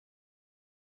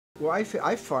Well,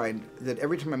 I find that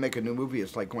every time I make a new movie,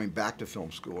 it's like going back to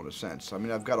film school in a sense. I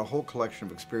mean, I've got a whole collection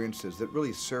of experiences that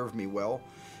really serve me well.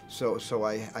 So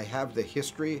I have the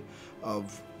history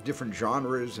of different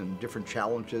genres and different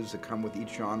challenges that come with each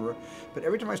genre. But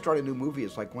every time I start a new movie,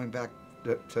 it's like going back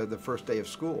to the first day of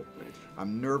school.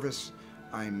 I'm nervous.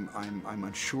 I'm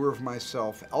unsure of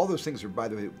myself. All those things are, by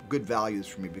the way, good values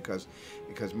for me because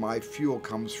my fuel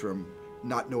comes from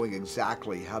not knowing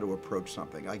exactly how to approach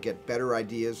something. I get better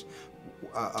ideas,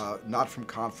 not from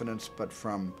confidence, but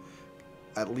from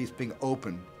at least being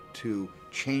open to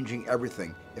changing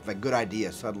everything if a good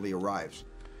idea suddenly arrives.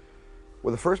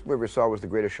 Well, the first movie I saw was The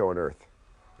Greatest Show on Earth.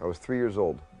 I was 3 years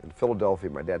old in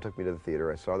Philadelphia. My dad took me to the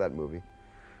theater. I saw that movie,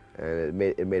 and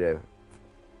it made a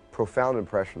profound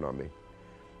impression on me.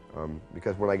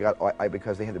 Because when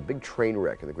because they had a big train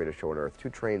wreck in The Greatest Show on Earth. 2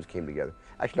 trains came together.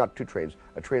 Actually, not 2 trains.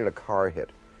 A train and a car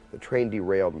hit. The train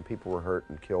derailed and people were hurt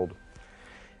and killed.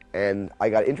 And I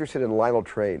got interested in Lionel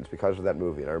trains because of that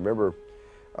movie. And I remember,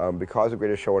 because of The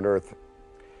Greatest Show on Earth,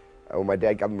 when my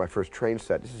dad got me my first train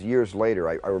set, this is years later,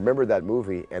 I remember that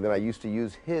movie, and then I used to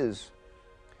use his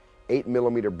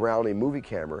 8mm Brownie movie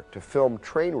camera to film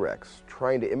train wrecks,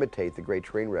 trying to imitate the great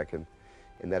train wreck in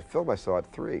that film I saw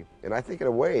at 3. And I think in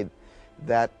a way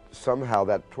that somehow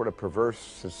that sort of perverse,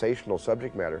 sensational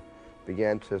subject matter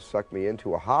began to suck me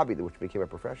into a hobby which became a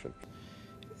profession.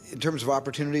 In terms of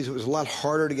opportunities, it was a lot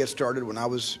harder to get started when I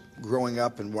was growing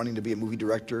up and wanting to be a movie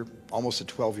director, almost at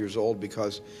 12 years old,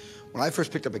 because when I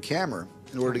first picked up a camera,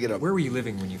 in order to get a... Where were you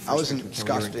living when you first... I was in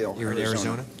Scottsdale, You were in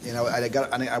Arizona? You know,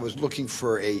 I was looking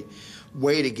for a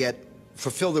way to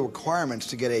fulfill the requirements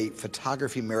to get a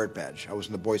photography merit badge. I was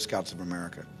in the Boy Scouts of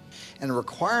America. And the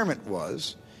requirement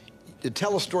was to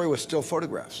tell a story with still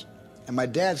photographs. And my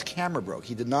dad's camera broke.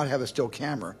 He did not have a still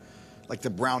camera. Like the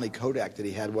Brownie Kodak that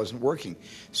he had wasn't working.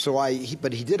 So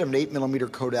but he did have an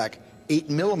 8mm Kodak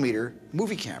 8mm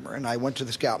movie camera. And I went to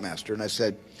the Scoutmaster and I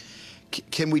said,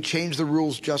 can we change the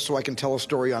rules just so I can tell a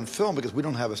story on film because we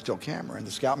don't have a still camera? And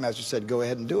the Scoutmaster said, go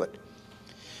ahead and do it.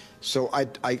 So I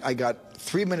got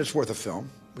 3 minutes worth of film,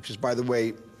 which is, by the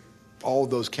way, all of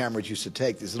those cameras used to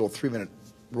take, these little 3-minute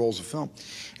rolls of film.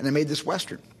 And I made this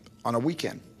Western on a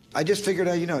weekend. I just figured,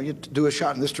 you know, you'd do a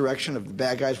shot in this direction of the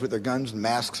bad guys with their guns and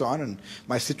masks on, and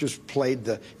my sisters played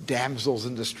the damsels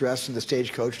in distress in the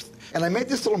stagecoach. And I made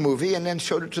this little movie and then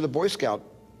showed it to the Boy Scout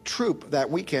troop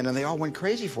that weekend, and they all went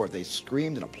crazy for it. They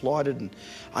screamed and applauded, and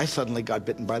I suddenly got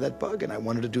bitten by that bug, and I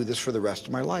wanted to do this for the rest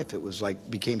of my life. It was like,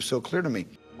 became so clear to me.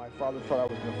 My father thought I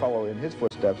was going to follow in his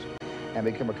footsteps and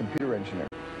become a computer engineer,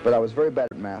 but I was very bad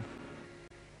at math.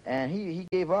 And he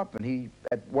gave up, and he,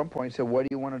 at one point, said, what do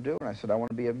you want to do? And I said, I want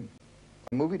to be a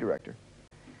movie director.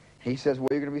 He says, well,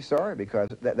 you're going to be sorry, because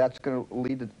that's going to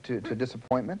lead to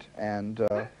disappointment. And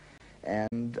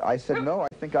I said, no, I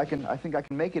think I can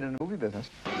make it in the movie business.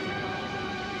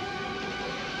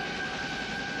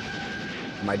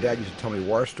 My dad used to tell me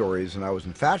war stories, and I was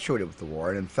infatuated with the war.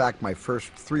 And in fact, my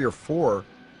first 3 or 4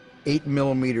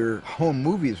 8mm home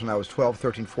movies when I was 12,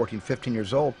 13, 14, 15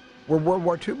 years old were World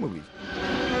War II movies.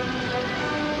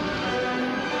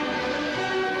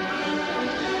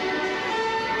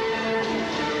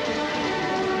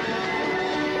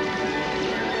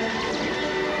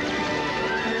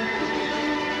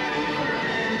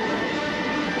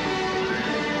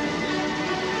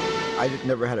 I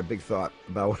never had a big thought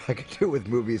about what I could do with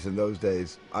movies in those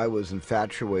days. I was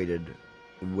infatuated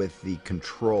with the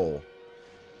control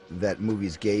that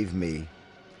movies gave me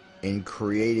in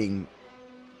creating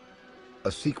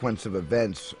a sequence of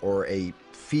events or a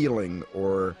feeling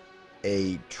or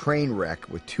a train wreck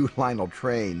with 2 Lionel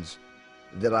trains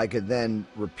that I could then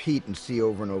repeat and see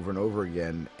over and over and over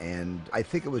again. And I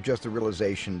think it was just the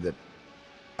realization that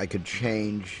I could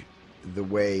change the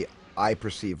way I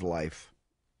perceive life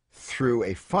through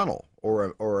a funnel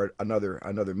or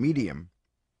another medium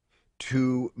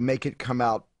to make it come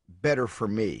out better for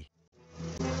me.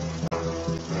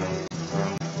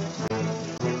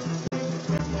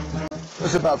 I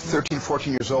was about 13,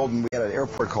 14 years old, and we had an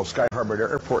airport called Sky Harbor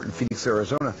Airport in Phoenix,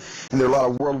 Arizona, and there were a lot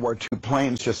of World War II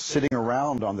planes just sitting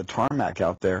around on the tarmac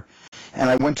out there. And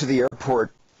I went to the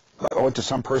airport, I went to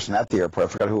some person at the airport, I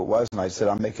forgot who it was, and I said,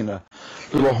 I'm making a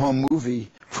little home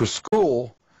movie for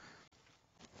school.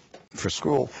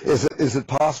 Is it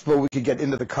possible we could get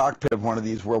into the cockpit of one of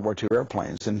these World War II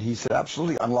airplanes? And he said,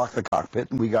 absolutely, unlock the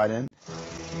cockpit, and we got in.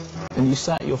 And you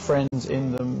sat your friends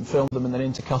in them, filmed them, and then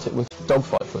intercut it with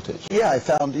dogfight footage? Yeah, I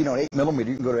found, you know, an 8mm.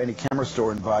 You can go to any camera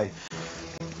store and buy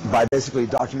basically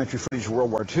documentary footage of World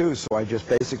War II. So I just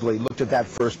basically looked at that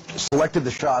first, selected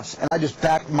the shots, and I just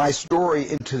backed my story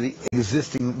into the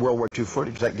existing World War II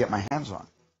footage that I could get my hands on.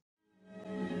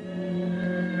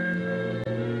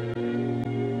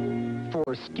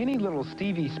 For skinny little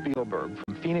Stevie Spielberg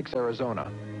from Phoenix, Arizona,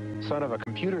 son of a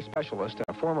computer specialist and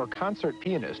a former concert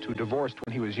pianist who divorced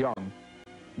when he was young,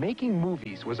 making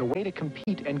movies was a way to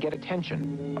compete and get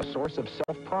attention, a source of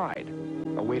self-pride,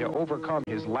 a way to overcome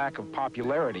his lack of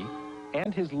popularity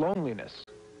and his loneliness.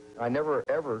 I never,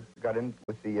 ever got in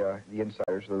with the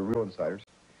insiders, the real insiders,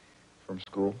 from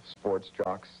school, sports,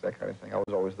 jocks, that kind of thing. I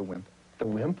was always the wimp. The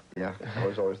wimp? Yeah, I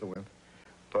was always the wimp.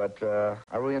 But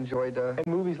I really enjoyed... and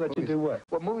movies let you do what?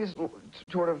 Well, movies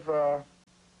sort of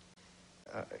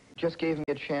just gave me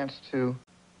a chance to,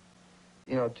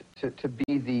 you know, to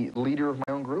be the leader of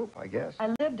my own group, I guess.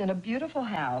 I lived in a beautiful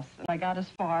house, and I got as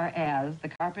far as the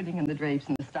carpeting and the drapes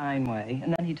in the Steinway,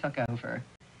 and then he took over.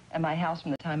 And my house,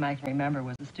 from the time I can remember,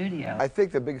 was a studio. I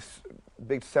think the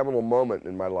big seminal moment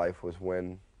in my life was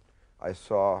when I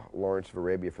saw Lawrence of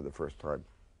Arabia for the first time.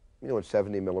 You know, in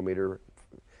 70 millimeter.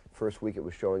 First week it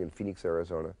was showing in Phoenix,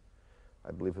 Arizona.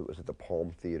 I believe it was at the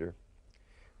Palm Theater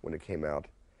when it came out.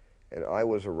 And I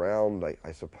was around,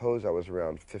 I suppose I was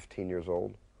around 15 years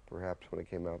old, perhaps, when it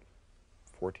came out.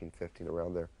 14, 15,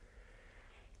 around there.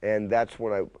 And that's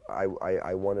when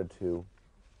I wanted to,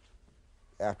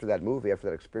 after that movie, after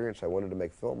that experience, I wanted to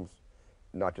make films,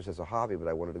 not just as a hobby, but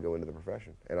I wanted to go into the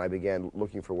profession. And I began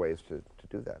looking for ways to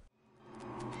do that.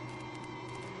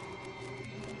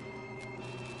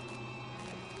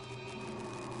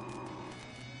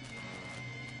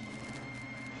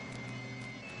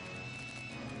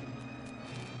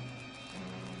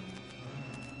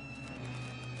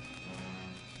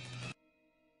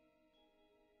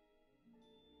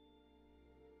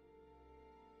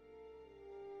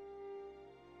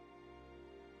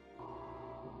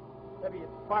 Debbie,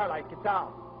 it's firelight. Get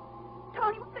down.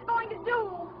 Tony, what's it going to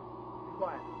do? Be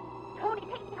quiet. Tony,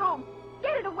 take me home.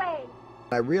 Get it away.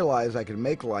 I realized I could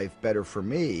make life better for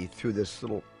me through this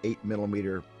little 8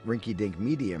 millimeter rinky-dink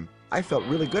medium. I felt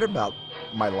really good about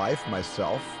my life,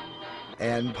 myself,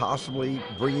 and possibly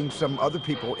bringing some other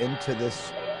people into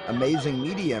this amazing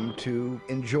medium to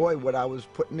enjoy what I was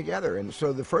putting together. And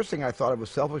so the first thing I thought of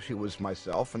was selfishly was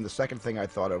myself, and the second thing I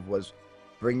thought of was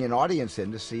bringing an audience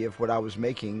in to see if what I was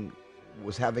making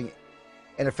was having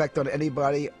an effect on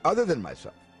anybody other than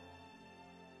myself.